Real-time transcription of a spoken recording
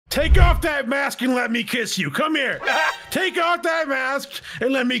Take off that mask and let me kiss you. Come here. Take off that mask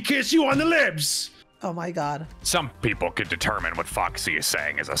and let me kiss you on the lips. Oh my God. Some people could determine what Foxy is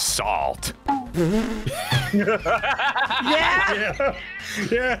saying is assault. Yeah,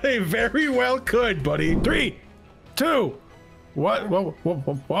 they very well could, buddy. 3, 2, what?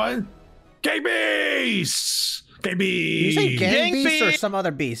 Gang beasts! Gang beasts! You say gang beasts or some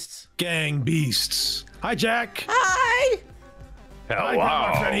other beasts? Gang beasts. Hi, Jack. Hi. Hello.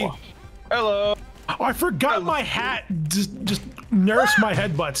 Hi, Freddy. Hello. Oh, I forgot my hat. Just nurse my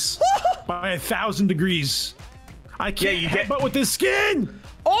headbutts by 1,000 degrees. I can't headbutt with this skin.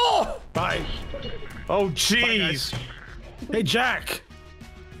 Oh! Bye. Oh, jeez. Hey, Jack.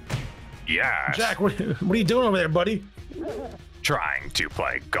 Yes. Jack, what are you doing over there, buddy? Trying to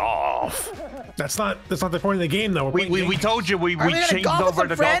play golf. That's not the point of the game, though. We told you we changed golf over with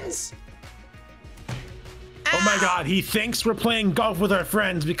to friends? Oh my God, he thinks we're playing golf with our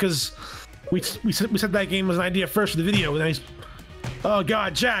friends because we said that game was an idea first for the video. And oh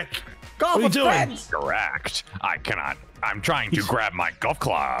God, Jack. Golf what are you doing? Friends. Correct. I cannot. I'm trying to grab my golf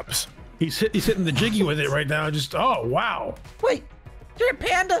clubs. He's hitting the jiggy with it right now. Just oh wow. Wait, you're a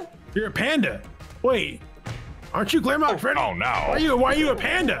panda? You're a panda. Wait, aren't you Glamorck Freddy? Oh no. Why are you a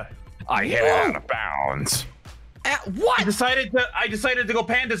panda? I hit it out of bounds. What? I decided to go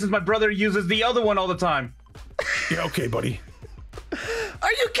panda since my brother uses the other one all the time. Yeah, okay, buddy.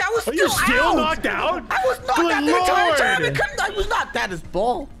 Are you still out. knocked out? I was knocked Good out the entire time. Lord. I was not. That is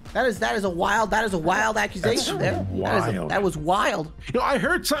bull. That is a wild accusation. That's wild. That was wild. You know, I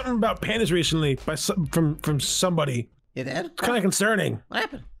heard something about pandas recently from somebody. You did? It's kind of concerning. What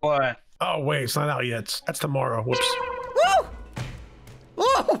happened? What? Oh wait, it's not out yet. That's tomorrow. Whoops. Woo!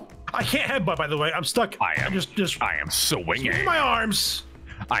 Woo! I can't headbutt, by the way. I'm stuck. I am swinging swinging. my arms.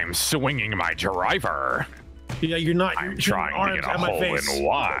 I'm swinging my driver. Yeah, you're not. I'm trying to get a hole in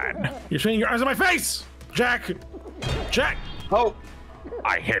one. You're swinging your arms at my face, Jack. Jack. Oh.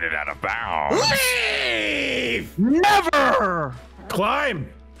 I hit it out of bounds. Leave. Never. Climb.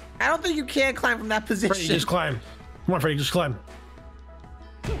 I don't think you can climb from that position. Freddy, just climb. Come on, Freddy, just climb.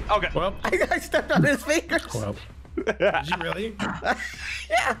 Okay. Well, I stepped on his fingers. well. Did you really?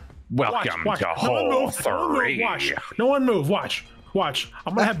 Yeah. Welcome Watch. to hole 3. No one move. Watch.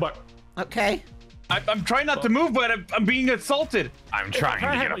 I'm gonna headbutt. Okay. I'm trying not to move, but I'm being assaulted. I'm trying to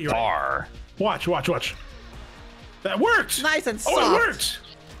get a bar. Watch. That worked. Nice and soft. Oh, it worked.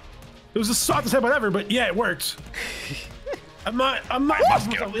 It was the softest headbutt ever, but yeah, it worked. I'm not,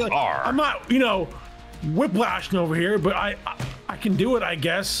 you know, whiplashing over here, but I can do it, I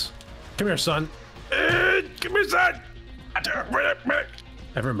guess. Come here, son. Come here, son.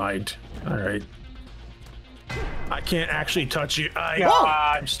 Never mind. All right. I can't actually touch you.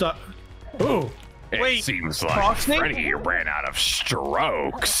 I'm stuck. Ooh. It seems like Foxy? Freddy ran out of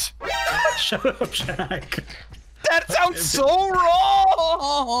strokes. Shut up, Jack. That sounds so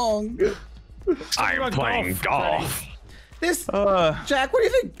wrong. I'm playing golf. This, Jack, what do you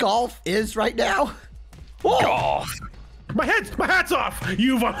think golf is right now? Whoa. Golf. My hat's off.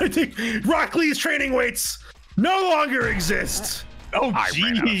 You vomiting. Rock Lee's training weights no longer exist. Oh, I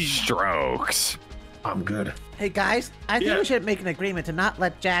ran out of jeez. strokes. I'm good. Hey guys, I think we should make an agreement to not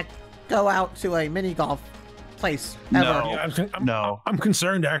let Jack go out to a mini golf place ever. No. I'm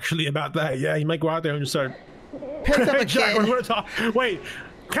concerned actually about that. Yeah, you might go out there and just start. Pick up Hey, a Jack, kid. we're gonna talk. Wait,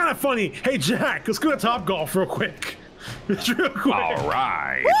 kind of funny. Hey, Jack, let's go to Top Golf real quick. Just real quick. All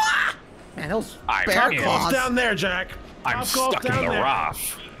right. Man, those I'm bear in. Golf's claws. down there, Jack. I'm Top Golf's stuck in down the there.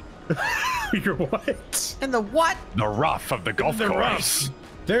 rough. You're what? In the what? The rough of the golf The course. rough.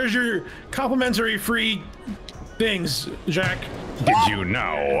 There's your complimentary free things, Jack. Did you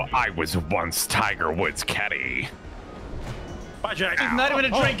know I was once Tiger Woods' caddy? Bye, Jack. It's not even a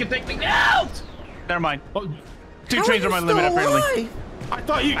drink. Can take me out. Never mind. Oh, 2 trains are my limit, apparently. I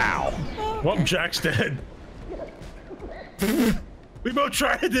thought you. Ow. Well, Jack's dead. We both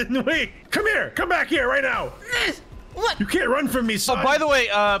tried it, didn't we? Come here. Come back here right now. What? You can't run from me, son. Oh, by the way,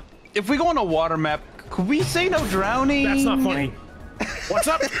 if we go on a water map, could we say no drowning? That's not funny. What's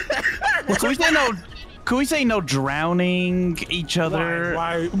up? Could we say no? Could we say no drowning each other?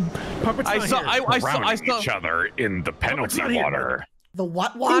 Why? Puppet's I not saw. here. I Drowning saw. each other in the penalty not here, water. The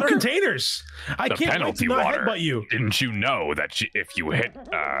what Ooh, water? containers. I The can't wait penalty to not water. headbutt you. Didn't you know that if you hit,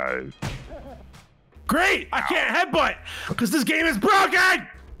 Great. I can't headbutt because this game is broken.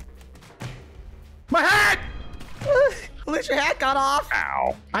 My hat. At least your hat got off.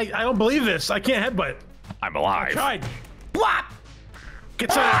 ow, I don't believe this. I can't headbutt. I'm I alive. tried. Blop.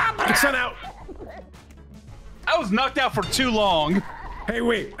 Get son out. Get son out. I was knocked out for too long. Hey,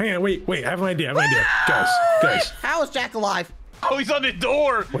 wait. Hang on. Wait. I have an idea. Guys. How is Jack alive? Oh, he's on the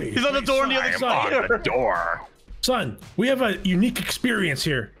door. Wait, he's on the door on the other side. On the door. Son, we have a unique experience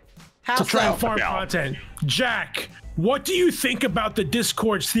here How to try so? and farm Yeah. content. Jack, what do you think about the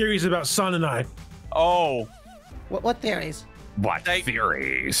Discord's theories about Son and I? Oh, What theories? What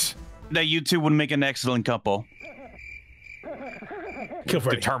theories? that you two would make an excellent couple. Kill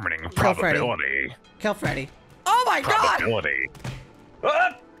Freddy. Determining Kill Freddy. probability. Kill Freddy. Oh my god! Probability.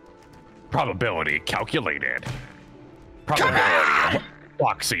 Probability calculated. Probability of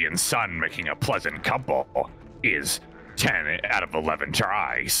Foxy and Sun making a pleasant couple is 10 out of 11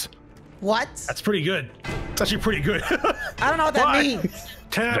 tries. What? That's pretty good. It's actually pretty good. I don't know what that What? means.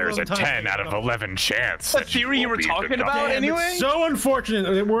 10 out of There's a 11 10 times. out of 11 chance. The that theory you will were be a talking good about couple. Damn, anyway? it's so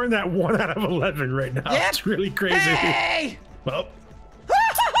unfortunate that we're in that 1 out of 11 right now. Yep. It's really crazy. Hey! Well,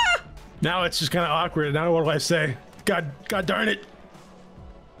 now it's just kind of awkward. Now what do I say? God darn it.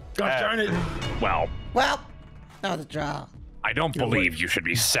 God darn it. Well, Well, that was a draw. I don't believe you should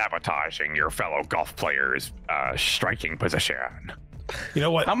be sabotaging your fellow golf players' striking position. You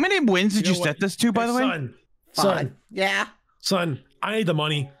know what? How many wins did you know what? set this to, by the way? Fine. Yeah. Son, I need the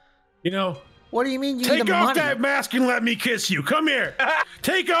money. You know, What do you mean you need take the off money? that mask and let me kiss you. Come here.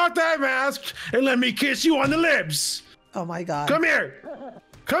 Take off that mask and let me kiss you on the lips. Oh my god. Come here.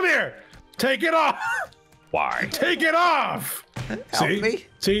 Come here. Take it off. Why? Take it off. Help See? me.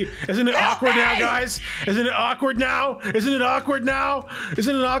 See? Isn't it awkward now, guys? Isn't it awkward now? Isn't it awkward now?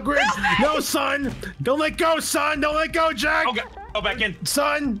 Isn't it awkward? No, son. Don't let go, son. Don't let go, Jack. Okay, go back in.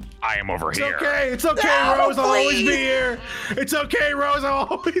 Son. I am over It's here. okay. It's okay, No, Rose. I'll always please. be here. It's okay, Rose. I'll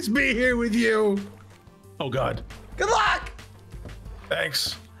always be here with you. Oh, God. Good luck.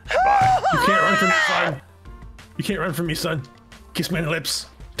 Thanks. You can't run from me, son. You can't run from me, son. Kiss me on the lips.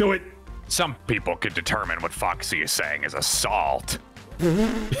 Do it. Some people could determine what Foxy is saying is assault.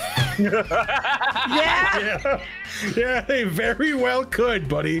 Yeah. Yeah, they very well could,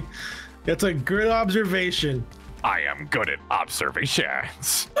 buddy. That's a good observation. I am good at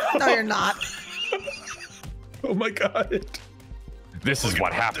observations. No, you're not. Oh, my God. This is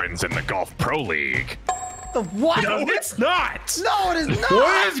what happens in the Golf Pro League. The what? No, it's not. No, it is not.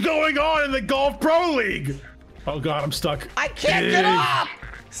 What is going on in the Golf Pro League? Oh, God, I'm stuck. I can't get up.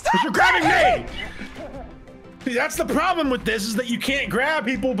 Stop. You're grabbing me! See, that's the problem with this, is that you can't grab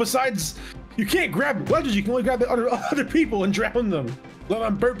people besides... You can't grab ledges, you can only grab the other people and drown them. Not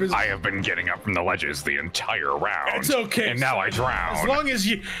on purpose. I have been getting up from the ledges the entire round. It's okay. And now I As drown. long as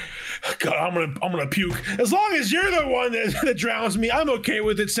you... God, I'm gonna puke. As long as you're the one that drowns me, I'm okay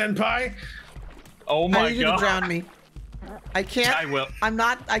with it, Senpai. Oh I my need you to god. drown me. I can't. I will. I'm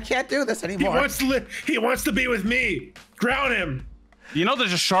not. I can't do this He anymore. wants to be with me. Drown him. You know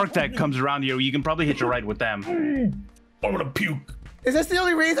there's a shark that comes around you. You can probably hitch a ride with them. I'm gonna puke. Is this the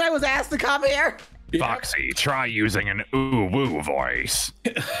only reason I was asked to come here? Foxy, try using an ooh-woo voice.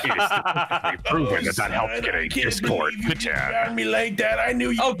 It is statistically proven that helps get a Discord picture. Drown me like that. I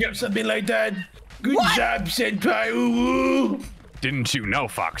knew you'd get something like that. Good What? job, Senpai. Ooh. Didn't you know,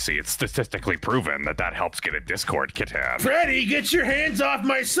 Foxy? It's statistically proven that helps get a Discord kitten. Freddy, get your hands off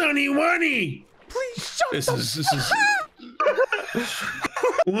my Sonny Wunny. Please shut This the is.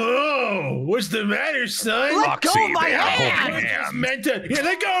 Whoa! What's the matter, son? Let go of my they are hand! holding Just hands. meant to. Yeah,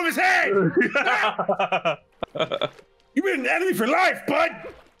 let go of his hand. You've been an enemy for life, bud.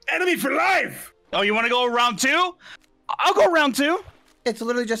 Enemy for life. Oh, you want to go round two? I'll go round two. It's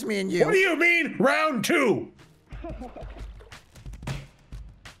literally just me and you. What do you mean, round two?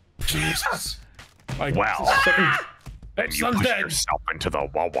 Jesus. Well, then you Son's push dead. yourself into the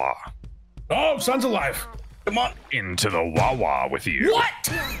Wawa. Oh, son's alive. Come on. Into the Wawa with you.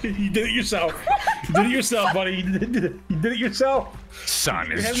 What? You did it yourself. You did it yourself, buddy. You did it yourself.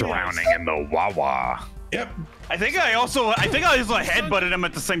 Sun is Heavy drowning in the Wawa. Yep. I think I also headbutted him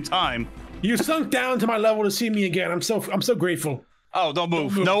at the same time. You sunk down to my level to see me again. I'm so grateful. Oh, don't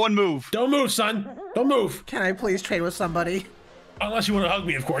move. move. No one move. Don't move, son. Don't move. Can I please trade with somebody? Unless you want to hug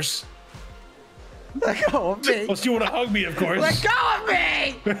me, of course. Let go of me. Unless you want to hug me, of course. Let go of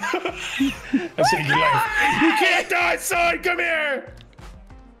me! I saved your life. You can't die, son. Come here.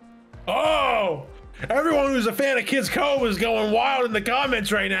 Oh, everyone who's a fan of Kids Cove is going wild in the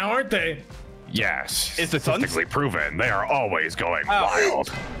comments right now, aren't they? Yes, Is the statistically proven. They are always going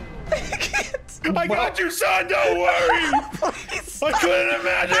wild. I got you, son. Don't worry. Please. I couldn't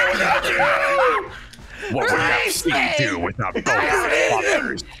imagine without you. What would Please, FC do without both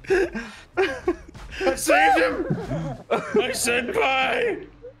fathers? I saved him. My senpai.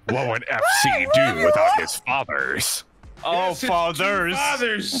 What would FC do without his fathers? Oh, Yes, it's two fathers.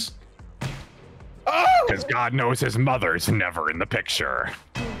 Fathers. Oh. Because God knows his mother's never in the picture.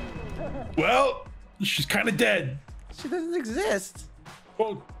 Well, she's kind of dead. She doesn't exist.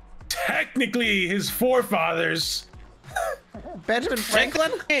 Well, technically, his forefathers. Benjamin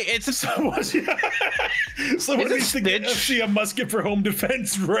Franklin? It's a Someone needs to see a musket for home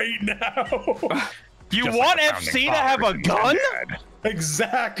defense right now. You Just want like FC to have a gun?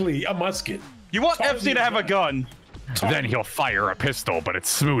 Exactly, a musket. You want FC to have a gun? Then he'll fire a pistol, but it's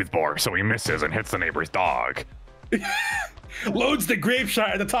smoothbore, so he misses and hits the neighbor's dog. Loads the grape shot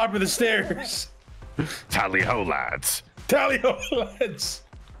at the top of the stairs. Tally ho, lads. Tally ho, lads.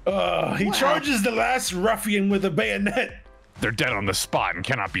 He charges the last ruffian with a bayonet. They're dead on the spot and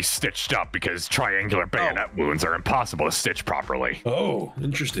cannot be stitched up because triangular bayonet wounds are impossible to stitch properly. Oh,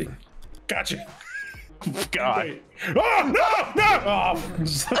 interesting. Gotcha. God. Wait. Oh, no!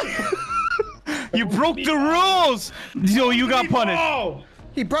 Oh. You broke the rules! So you got punished. Oh,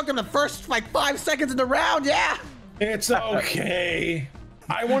 He broke them the first, like, 5 seconds in the round, yeah! it's okay.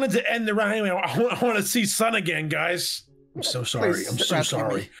 I wanted to end the round anyway. I want to see Sun again, guys. I'm so sorry. Please I'm so rescue me.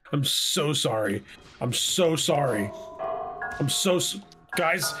 sorry. I'm so sorry. I'm so sorry. I'm so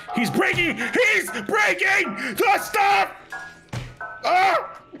guys, he's breaking! He's breaking! Stop!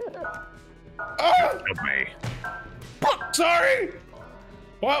 Ah! Ah! Help me. Sorry!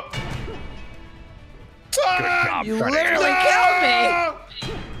 Well. Good job, You Freddy. literally killed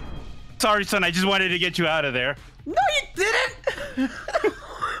me! Sorry, son. I just wanted to get you out of there. No, you didn't!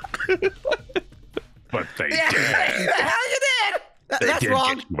 But they Yeah, did. the hell you did! They That's did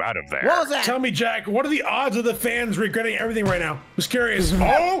wrong. get you out of there. What was that? Tell me, Jack, what are the odds of the fans regretting everything right now? Just curious.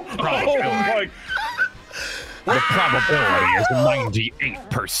 Oh my. The probability is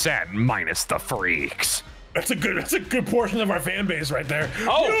 98% minus the freaks. That's a good portion of our fan base right there.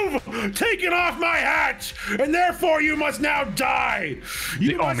 Oh. You've taken off my hat, and therefore you must now die.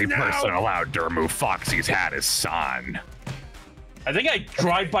 The only person allowed to remove Foxy's hat is Son. I think I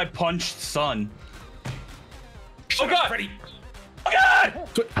drive-by punched son. Shut Oh, up, God. Freddy. Oh, God!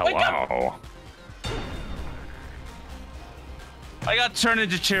 Hello. I got turned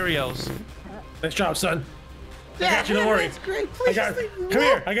into Cheerios. Nice job, son. Yeah, I got you. Don't worry. That's great. I Please got. leave me Come alone.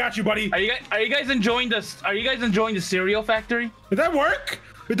 here. I got you, buddy. Are you guys enjoying this? Are you guys enjoying the cereal factory? Did that work?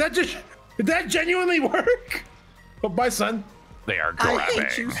 Did that genuinely work? Oh, bye, son. They are I grabbing.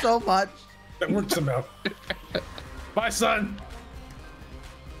 hate you so much. That worked somehow. Bye, son.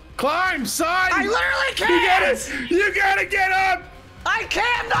 Climb, son. I literally can't! You gotta get up. I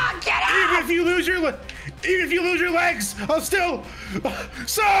cannot get Even out! if you lose your legs, I'll still.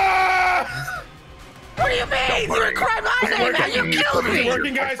 Son. What do you mean? You worry. cried my name out! You killed Is it me!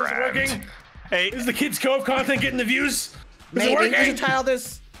 working, guys? Is it friend. working? Hey, Is the Kids Cove content getting the views? Is it Maybe we working? should title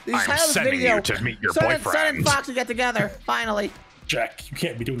this. We should I'm title this sending video. you to meet your Son and boyfriend. Foxy get together, finally. Jack, you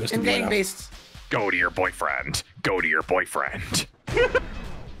can't be doing this to In me right Gang now. Beasts. Go to your boyfriend. Go to your boyfriend.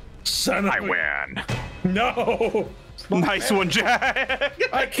 Son of I a- win. No. nice one, Jack.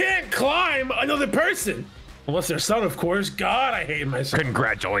 I can't climb another person. Unless their son, of course. God, I hate myself.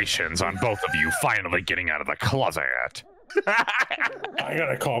 Congratulations on both of you finally getting out of the closet. I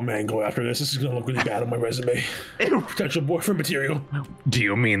gotta call Mango after this. This is gonna look really bad on my resume. Potential boyfriend material. Do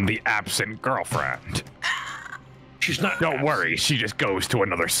you mean the absent girlfriend? She's not. Don't worry, she just goes to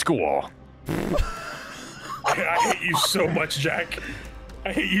another school. I hate you so much, Jack.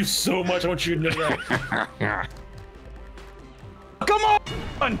 I hate you so much. I want you to know that. Come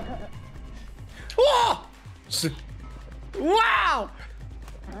on! Whoa! S- Wow!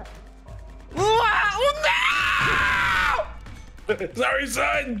 Wow! No! Sorry,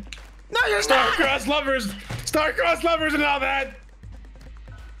 son. No, you're not! Star-crossed lovers. Star-crossed lovers and all that.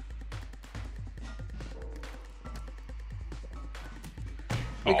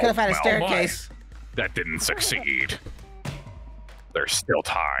 We could have had a well, staircase. That didn't succeed. There's still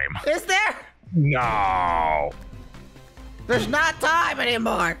time. Is there? No. There's not time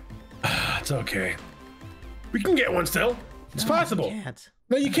anymore. It's okay. We can get one still. It's possible. Can't.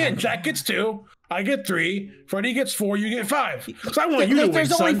 No, you can't. Jack gets 2. I get 3. Freddy gets 4. You get 5. So I want you to win,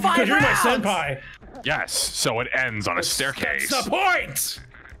 There's only son, 5 because you're my rounds. senpai. Yes, so it ends on a staircase. That's the point.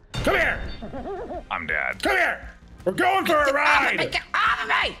 Come here. I'm dead. Come here. We're going for a ride. Get off of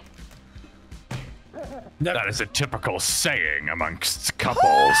me! That is a typical saying amongst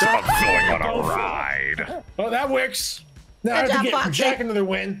couples of going on a ride. Oh, that works. Now I Good have to job, get Foxy. Jack another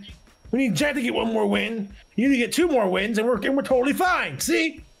win. We need Jack to get 1 more win. You need to get 2 more wins, and we're totally fine.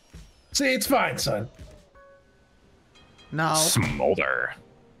 See, it's fine, son. No. Smolder.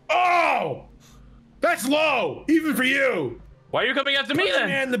 Oh, that's low, even for you. Why are you coming after me Punch a then?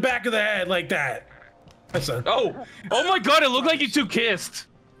 man in the back of the head like that. That's son. Oh my God! It looked like you two kissed.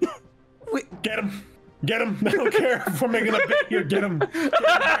 Get him. Get him. I don't care if we're making a bit here. Get him.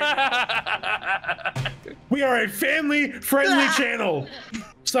 We are a family-friendly channel.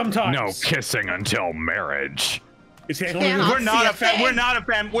 Sometimes. No kissing until marriage. We're not a family. We're not a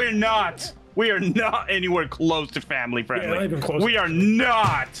family. We're not. We are not anywhere close to family friendly. Yeah, not even close. We are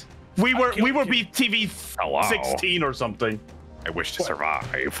not. We were BTV 16 or something. I wish to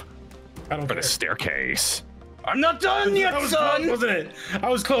survive. I don't For care. the staircase. I'm not done yet, That was son. close, wasn't it? I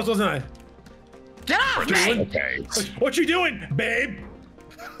was close, wasn't I? Get off me! Staircase. What you doing, babe?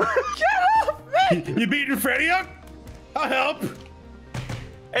 Get off me! You beating Freddy up? I'll help.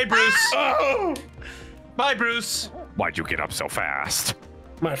 Hey, Bruce. Oh! Bye, Bruce. Why'd you get up so fast?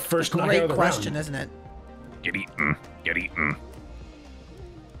 My first knockout Great of the question, round. isn't it? Get eaten. Get eaten.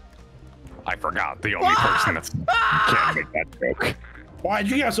 I forgot the only person that's can't make that joke. Why'd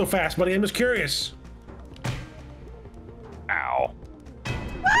you get up so fast, buddy? I'm just curious. Ow.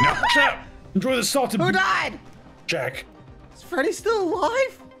 No, shut up. Enjoy the salted Who died? Jack. Is Freddy still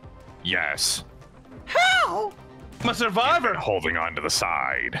alive? Yes. How? I'm a survivor. Holding on to the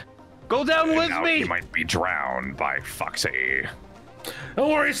side. Go down And with now me. he might be drowned by Foxy. Don't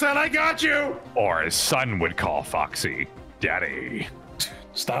worry, son. I got you. Or as son would call Foxy, Daddy.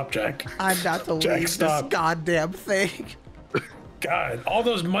 Stop, Jack. I'm not to Jack, leave this stop. goddamn thing. God, all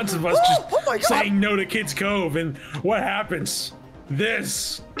those months of us just Oh my God. saying no to Kids Cove, and what happens?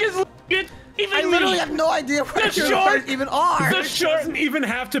 This. I literally have no idea what you guys even are. This doesn't even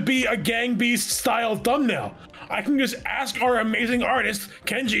have to be a Gang Beast style thumbnail. I can just ask our amazing artist,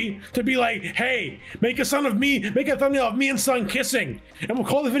 Kenji, to be like, hey, make a thumbnail of me and son kissing. And we'll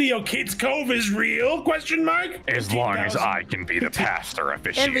call the video Kids Cove is real? Question mark? As long as I can be the pastor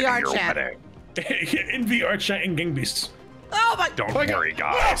officiating VR your chat. wedding. In VR chat and Gang Beasts. Oh my Don't worry,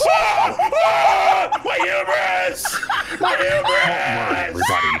 guys. My hubris! My Don't worry,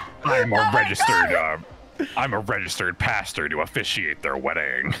 hubris! everybody. I'm a registered pastor to officiate their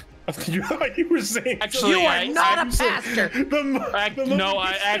wedding. You were saying Actually, You are I- not I- a pastor.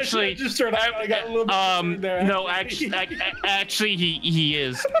 Actually, he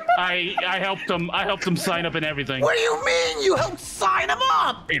is. I helped him sign up and everything. What do you mean you helped sign him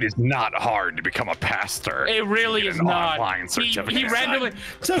up? It is not hard to become a pastor. It really Get is an not. online He certificate. randomly.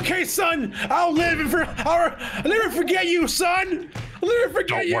 It's okay, son. I'll never forget you, son. I'll never forget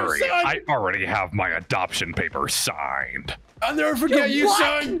Don't you, worry, son. I already have my adoption papers signed. I'll never forget you,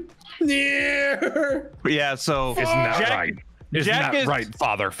 What? son. Yeah. Yeah. So Isn't that Jack- right? Isn't Jack that is- right,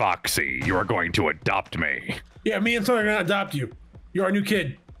 Father Foxy? You are going to adopt me. Yeah, me and son are gonna adopt you. You're our new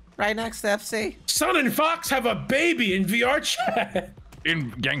kid. Right next to FC. Son and Fox have a baby in VR chat. In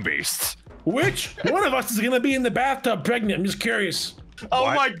Gang Beasts. Which one of us is gonna be in the bathtub pregnant? I'm just curious. Oh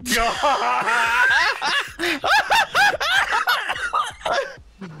What? my god!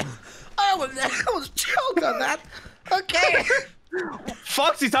 I was choked on that. Okay.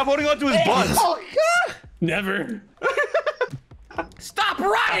 Foxy, stop holding on to his butt. Oh God! Never. Stop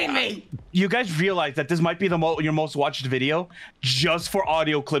running me! You guys realize that this might be your most watched video just for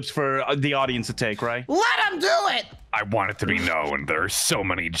audio clips for the audience to take, right? Let him do it! I want it to be known there are so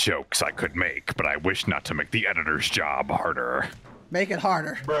many jokes I could make, but I wish not to make the editor's job harder. Make it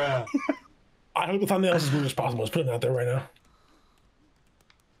harder. I hope the thumbnail is as good as possible. Let's put it out there right now.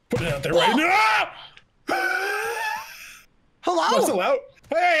 Put it out there right now. Hello? I'm still out.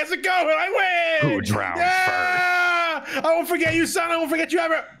 Hey, how's it going? I win. Who drowns I won't forget you, son. I won't forget you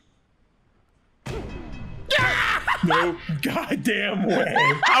ever. No goddamn way.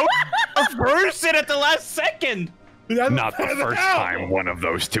 I was first at the last second. Not the first time one of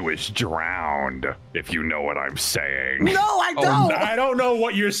those two is drowned, if you know what I'm saying. No, I Oh, don't. I don't know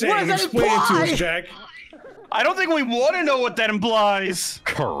what you're saying. What does that Explain it to imply? us, Jack. I don't think we want to know what that implies.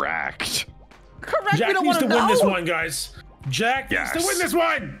 Correct. Correct. We Jack don't needs want to win this know. one, guys. Jack needs to Yes. win this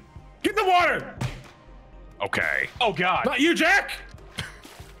one. Get in the water. Okay. Oh god. Not you, Jack.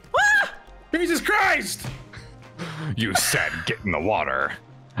 Ah! Jesus Christ. You said get in the water.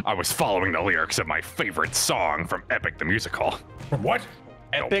 I was following the lyrics of my favorite song from Epic the Musical. What?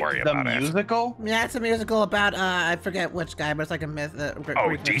 Don't Epic worry the about it. musical? Yeah, it's a musical about I forget which guy, but it's like a myth. Greek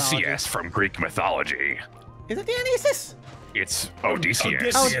mythology. Odysseus from Greek mythology. Is it Dionysus? It's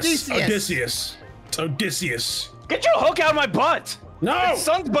Odysseus. Odysseus. Odysseus. It's Odysseus. Get your hook out of my butt. No.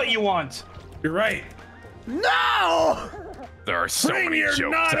 Son's butt you want. You're right. No! There are so Bring many your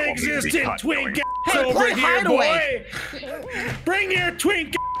jokes that will need to be non-existent cut twink going- ass Hey, over play here, Hideaway. boy. Bring your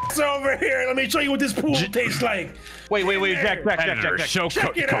twink ass over here. Let me show you what this pool tastes like. Wait, Jack. Editor, show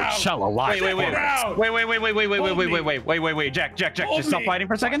Check it out. Coachella live. Wait. Out. Wait, Jack. Hold Just stop me. fighting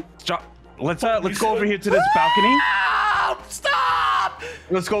for a second. Stop. Let's go over here to this balcony. Stop!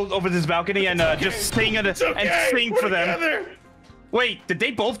 Let's go over this balcony and just sing and sing for them. Together. Wait, did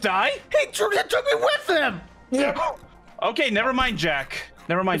they both die? He took me with him. Yeah. Okay, never mind, Jack.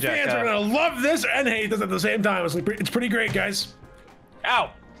 Never mind, Jack. Fans are gonna love this and hate this at the same time. It's pretty great, guys.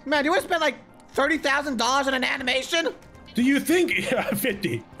 Ow. Man, you would spend like $30,000 on an animation? Do you think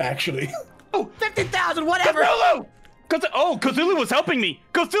 50 actually? Oh, 50,000, whatever. Cthulhu! Cthulhu was helping me.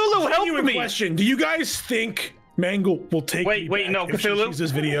 Cthulhu helped me. Question: do you guys think Mangle will take? Wait, no, if she Cthulhu? sees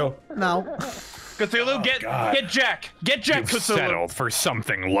this video. No. Cthulhu, get Jack. Get Jack, You've Cthulhu. settled for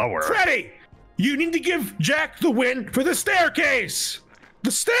something lower. Freddy, you need to give Jack the win for the staircase.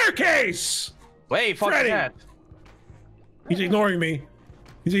 The staircase. Wait, fuck Freddy. that. He's ignoring me.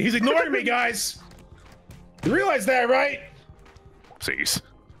 He's ignoring me, guys. You realize that, right? Please.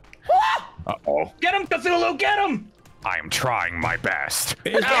 Ah! Uh-oh. Get him, Cthulhu, get him! I am trying my best.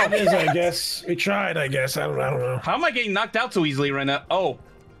 It is, I guess. It tried, I guess. I don't know. How am I getting knocked out so easily right now? Oh.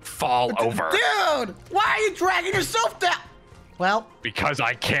 Fall over. Dude, why are you dragging yourself down? Well, Because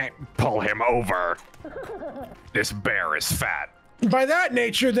I can't pull him over. This bear is fat. By that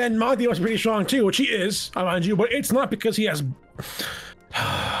nature, then Monty must be pretty strong too, which he is, I mind you, but it's not because he has...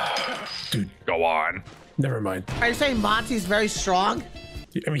 Dude, Go on. never mind. are you saying Monty's very strong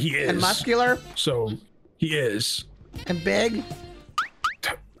I mean, he is. and muscular So, he is. and big?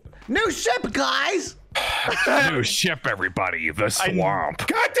 New ship, guys! New ship, everybody. The swamp.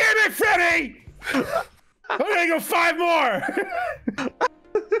 God damn it, Freddy! I'm gonna go 5 more!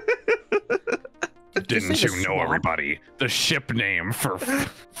 Didn't say you the know, swamp? everybody? The ship name for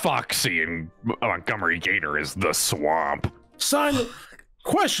Foxy and Montgomery Gator is the swamp. Son,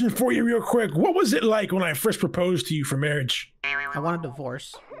 question for you real quick. What was it like when I first proposed to you for marriage? I want a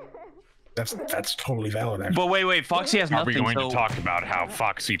divorce. That's totally valid, actually. But wait, Foxy has Are we nothing, going so... to talk about how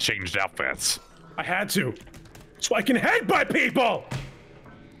Foxy changed outfits? I had to. So I can headbutt people!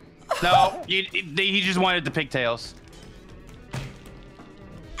 No, he just wanted the pigtails.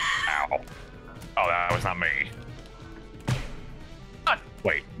 Ow. Oh, that was not me.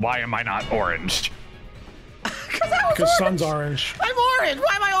 Wait, why am I not orange? Because sun's orange. I'm orange!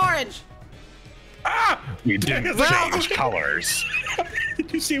 Why am I orange? Ah! We didn't change colors.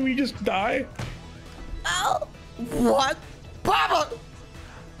 Did you see we just die? Oh, what? Bubbles!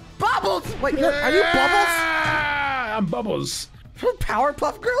 Bubbles! Wait, are you Bubbles? Ah, I'm Bubbles. From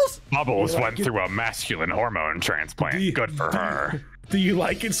Powerpuff Girls? Bubbles like went it? through a masculine hormone transplant. Good for her. Do you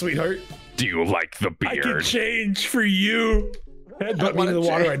like it, sweetheart? Do you like the I can beard? change for you. Headbutt me into the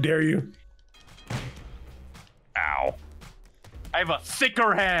water, I dare you. Ow. I have a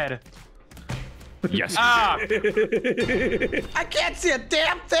thicker head. Yes, you Ah! do. I can't see a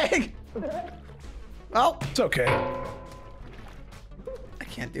damn thing! Oh, It's okay. I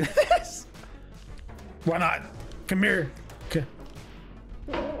can't do this. Why not? Come here. Okay.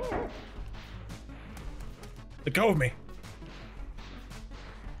 Let go of me.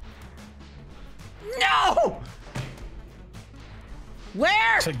 No!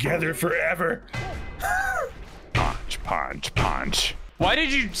 Where? Together forever. Punch, punch, punch. Why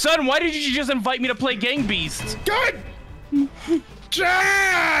did you just invite me to play Gang Beasts? Good!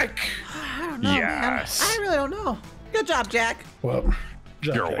 Jack! I don't know, Yes. man. I really don't know. Good job, Jack. Well,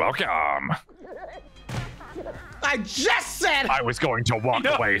 Jack, You're welcome. I just said. I was going to walk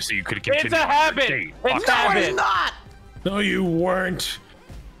No. away so you could continue. It's a on your habit. date. It's Fuck a off. No, habit. it's not. No, you weren't.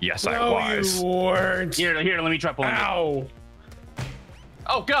 Yes, I No, was. you weren't. Here, let me try pulling it. Ow.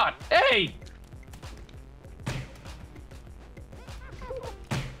 Oh God! Hey!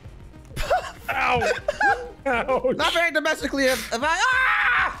 Ow. Ouch. Not very domestically. If I.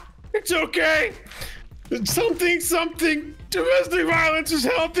 Ah! It's okay. Something. Domestic violence is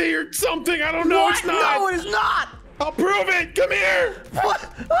healthy or something. I don't know. What? It's not. No, it is not. I'll prove it. Come here. What?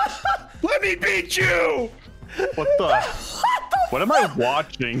 Let me beat you. What the? What am I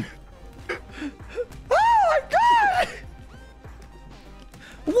watching? Oh my God!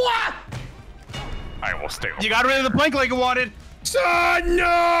 What? I will stay. You got rid of the plank like I wanted. Son,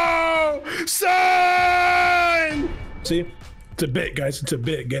 no! Son! See? It's a bit, guys. It's a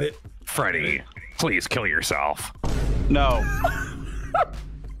bit. Get it? Freddy, please kill yourself. No.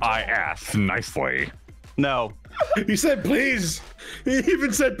 I asked nicely. No. He said please. He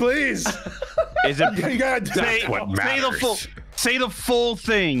even said please. Is it? You gotta That's what matters. Say the full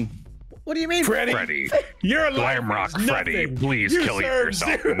thing. What do you mean? Freddy. Freddy, You're a liar. Glamrock Freddy, please You kill serve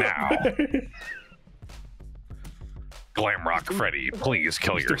yourself zero. now. Glamrock Freddy, please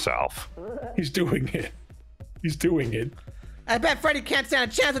kill yourself. He's doing it. He's doing it. I bet Freddy can't stand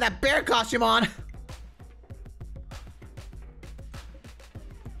a chance with that bear costume on.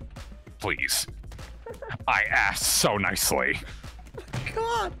 Please. I asked so nicely.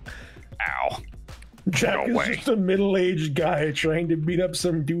 God. Ow. Jack No is way. just a middle-aged guy trying to beat up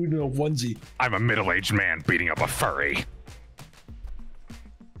some dude in a onesie. I'm a middle-aged man beating up a furry.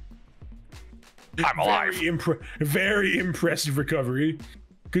 I'm alive. Very impressive recovery.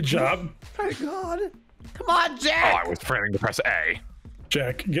 Good job. Thank God. Come on, Oh, Jack. I was forgetting to press A.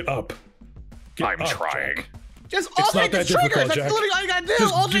 Jack, get up. Get I'm up, trying. Jack. Just not alternate the that triggers. difficult, That's Jack. literally all you gotta do.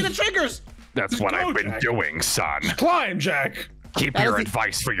 Just- Alternate just- the triggers. That's Just what go, I've been Jack. doing, son. Climb, Jack. Keep That your is the-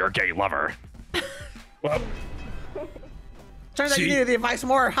 advice for your gay lover. Well, Turns out you See? needed the advice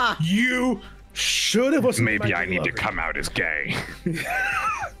more, huh? you should have listened to Maybe my I need to lover. come out as gay.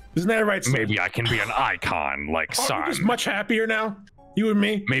 Isn't that right, son? Maybe I can be an icon like Aren't we Son. just much happier now? You and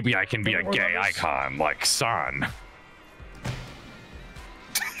me? Maybe I can be a Or gay lovers? icon like Son.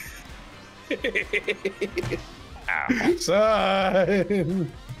 Ow.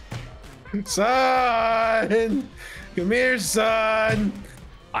 Son! Son! Come here, son!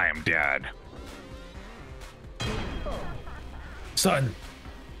 I am dead. Son,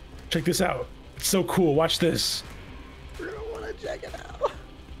 check this out. It's so cool. Watch this. I don't want to check it out.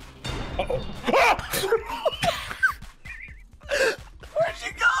 Uh-oh. Ah! Where'd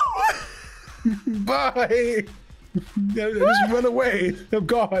you go? Bye! Just run away. I'm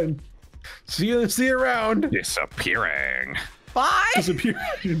gone. See you around. Disappearing. Bye. Disappear.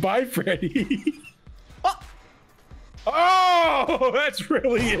 Bye, Freddy. Oh, Oh, that's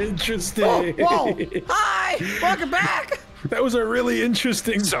really interesting. whoa. Hi. Welcome back. That was a really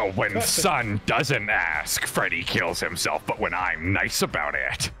interesting. So when Son doesn't ask, Freddy kills himself, but when I'm nice about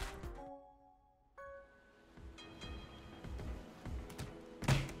it.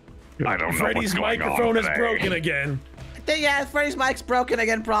 I don't know Freddy's what's going microphone on is today. broken again. Yeah, Freddy's mic's broken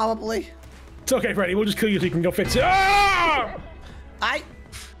again, probably. It's okay, Freddy. We'll just kill you so you can go fix it. Ah!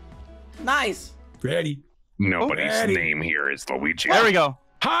 Nice. Freddy. Nobody's Freddy. name here is Luigi. There we go.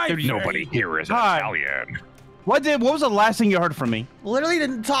 Hi, Nobody Freddy. here is Hi. Italian. What was the last thing you heard from me? Literally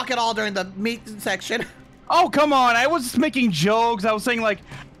didn't talk at all during the meat section. Oh, come on. I was making jokes. I was saying like,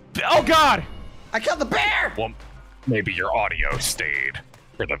 oh God. I killed the bear. Well, maybe your audio stayed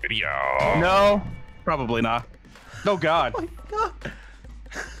for the video. No, probably not. Oh God. Oh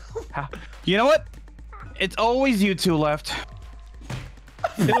my God. You know what? It's always you two left.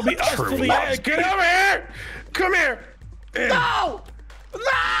 It'll be us True till the love. end. Get over here! Come here! No!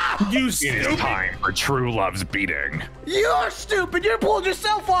 No! You It is stupid! time for true love's beating. You're stupid. You pulled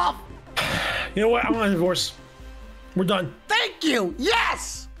yourself off. You know what? I want a divorce. We're done. Thank you.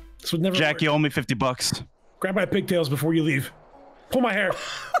 Yes. This would never Jack, work. you owe me $50. Grab my pigtails before you leave. Pull my hair.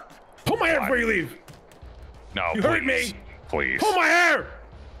 Pull my hair before you leave. No, You please. heard me. Please. Pull my hair!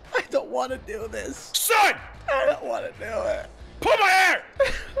 I don't want to do this. Son! I don't want to do it. Pull my hair!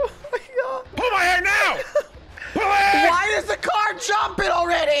 Oh my God. Pull my hair now! Pull it! Why is the car jumping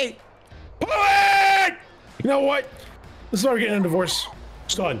already? Pull it! You know what? This is why we're getting a divorce.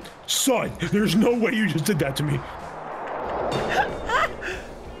 Son, there's no way you just did that to me.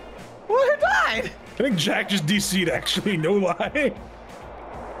 Who died? I think Jack just DC'd, actually, no lie.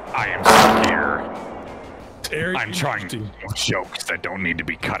 I am stuck here. Very I'm trying interesting. jokes that don't need to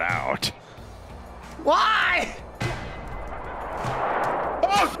be cut out. Why?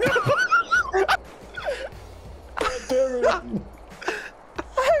 Oh, no!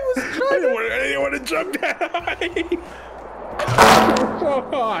 I was I trying to. didn't want to jump that high.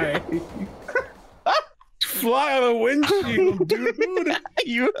 Fly on a windshield, dude.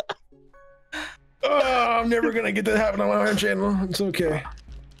 You. Oh, I'm never gonna get that happen on my own channel. It's okay.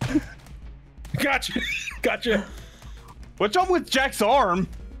 Gotcha. What's wrong with Jack's arm?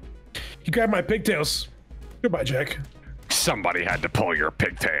 You grabbed my pigtails. Goodbye, Jack. Somebody had to pull your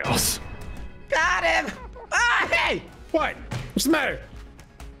pigtails. Got him. Ah, hey. What? What's the matter?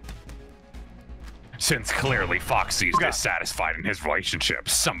 Since clearly Foxy's dissatisfied in his relationship,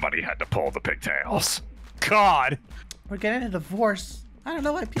 somebody had to pull the pigtails. God. We're getting a divorce. I don't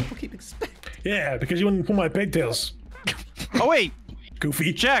know why people keep expecting. Yeah, because you wouldn't pull my pigtails. Oh wait,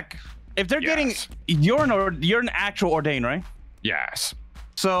 Goofy. Jack. If they're Yes. getting, you're an actual ordained, right? Yes.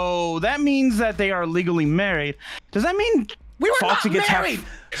 So that means that they are legally married. Does that mean We were Foxy not gets married.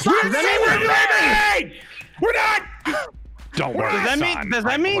 half? Sorry, We're married! We're not! Don't worry, Does that mean- son. does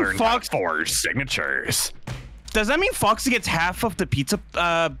that I've mean learned Fox- to forge signatures? Does that mean Foxy gets half of the pizza,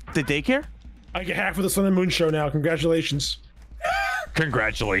 the daycare? I get half of the Sun and Moon show now. Congratulations.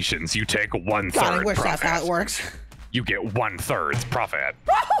 Congratulations, you take 1/3 God, I wish profit. that's how it works. You get 1/3 profit.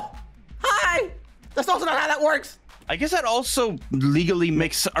 Oh, hi. That's also not how that works. I guess that also legally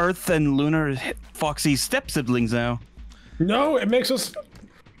makes Earth and Lunar Foxy's step siblings now. No, it makes us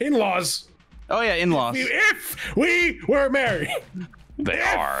in-laws. Oh yeah, in-laws. If we were married. They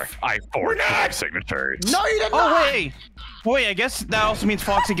are. I forged their signatures. No, you did Oh, not. wait, I guess that also means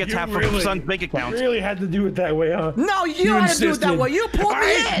Foxy gets half of her son's bank account. You really had to do it that way, huh? No, you had to do it that way. You pulled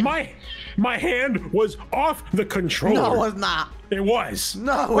me in. My hand was off the controller. No, it was not. It was.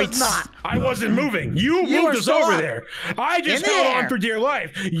 No, it was not. I wasn't moving. You moved us over there. I just held on for dear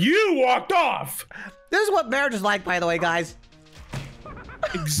life. You walked off. This is what marriage is like, by the way, guys.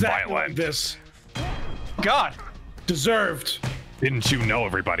 Exactly like this. God. Deserved. Didn't you know,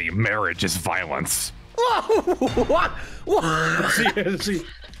 everybody? Marriage is violence. What? See.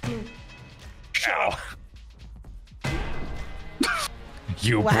 Ow.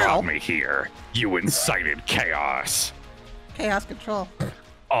 You brought me here. You incited chaos. Chaos control.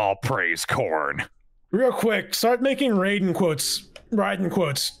 All praise Corn. Real quick, start making Raiden quotes,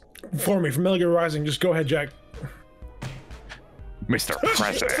 for me from Metal Gear Rising. Just go ahead, Jack. Mr.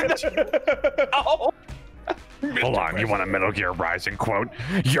 President. Oh. Hold on, you want a Metal Gear Rising quote?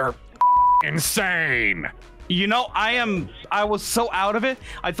 You're insane. You know, I was so out of it.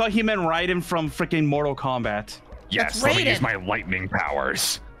 I thought he meant Raiden from freaking Mortal Kombat. Yes, let me use my lightning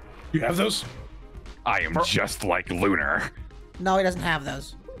powers. You have those? I am just like Lunar. No, he doesn't have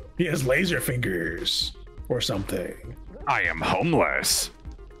those. He has laser fingers or something. I am homeless.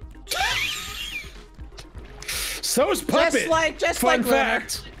 So is Puppet. Just Fun like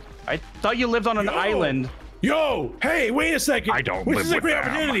fact. I thought you lived on an island. Yo, hey, wait a second. I don't This live is a with great them.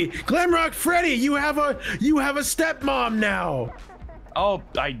 opportunity. Glamrock Freddy, you have a stepmom now. Oh,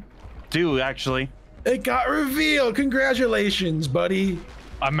 I do actually. It got revealed. Congratulations, buddy.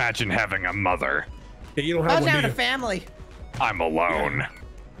 Imagine having a mother. Yeah, you don't I have was one. having Do a family. I'm alone.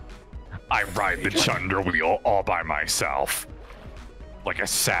 I ride the chunder wheel all by myself. Like a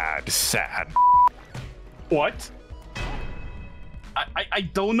sad. What? I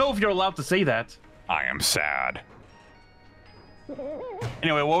don't know if you're allowed to say that. I am sad.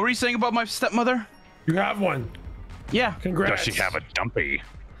 Anyway, what were you saying about my stepmother? You have one. Yeah. Congrats. Does she have a dumpy?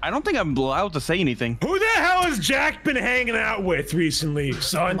 I don't think I'm allowed to say anything. Who the hell has Jack been hanging out with recently,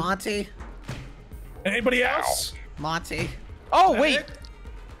 son? Monty. Anybody else? Monty. Oh, wait.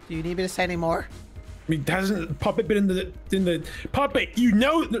 Do you need me to say any more? I mean, hasn't Puppet been in the Puppet? You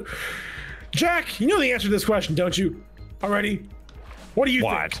know, Jack. You know the answer to this question, don't you? Already? What do you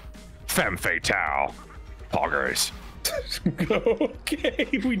What? Femme fatale. Poggers. think? Okay,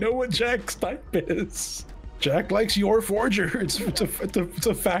 we know what Jack's type is. Jack likes your forger. It's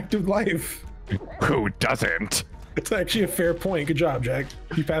a fact of life. Who doesn't? It's actually a fair point. Good job, Jack.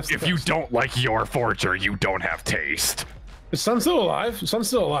 You passed the If you test. don't like your forger, you don't have taste. Is Son still alive? Son's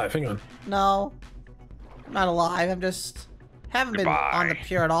still alive. Hang on. No. I'm not alive. I'm just... haven't been on the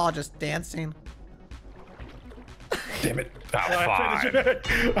pier at all, just dancing. Damn it. Oh, fine.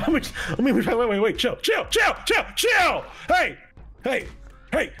 Wait. Chill. Hey.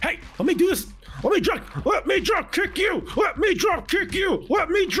 Let me do this. Let me drop kick you. Let me drop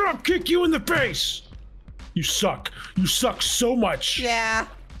kick you in the face. You suck. You suck so much. Yeah.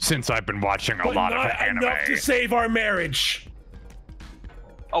 Since I've been watching a But lot of not anime. enough to save our marriage.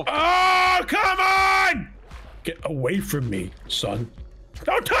 Oh. Oh, come on! Get away from me, son.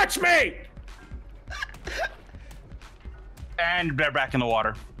 Don't touch me! And they're back in the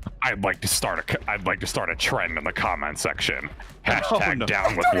water. I'd like to start a trend in the comment section. Hashtag no.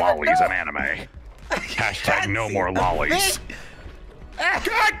 down with lollies in anime. Hashtag no more lollies.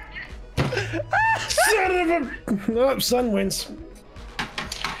 God! Son of a... Oh, son wins.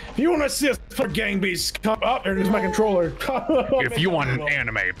 If you want to see us for gang beasts, come up. There's my controller. If you want an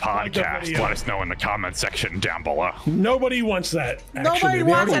anime podcast, video. let us know in the comment section down below. Nobody wants that. Nobody actually.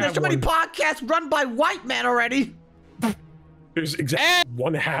 We wants already that. There's have too many one. podcasts run by white men already. There's exactly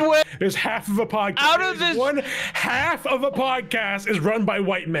one half. There's half of a podcast. Out of this- One half of a podcast is run by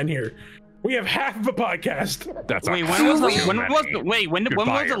white men here. We have half of a podcast. That's Wait, a when was too when many. was the, wait, when was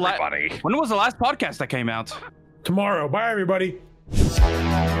Goodbye, the last everybody. when was the last podcast that came out? Tomorrow. Bye, everybody.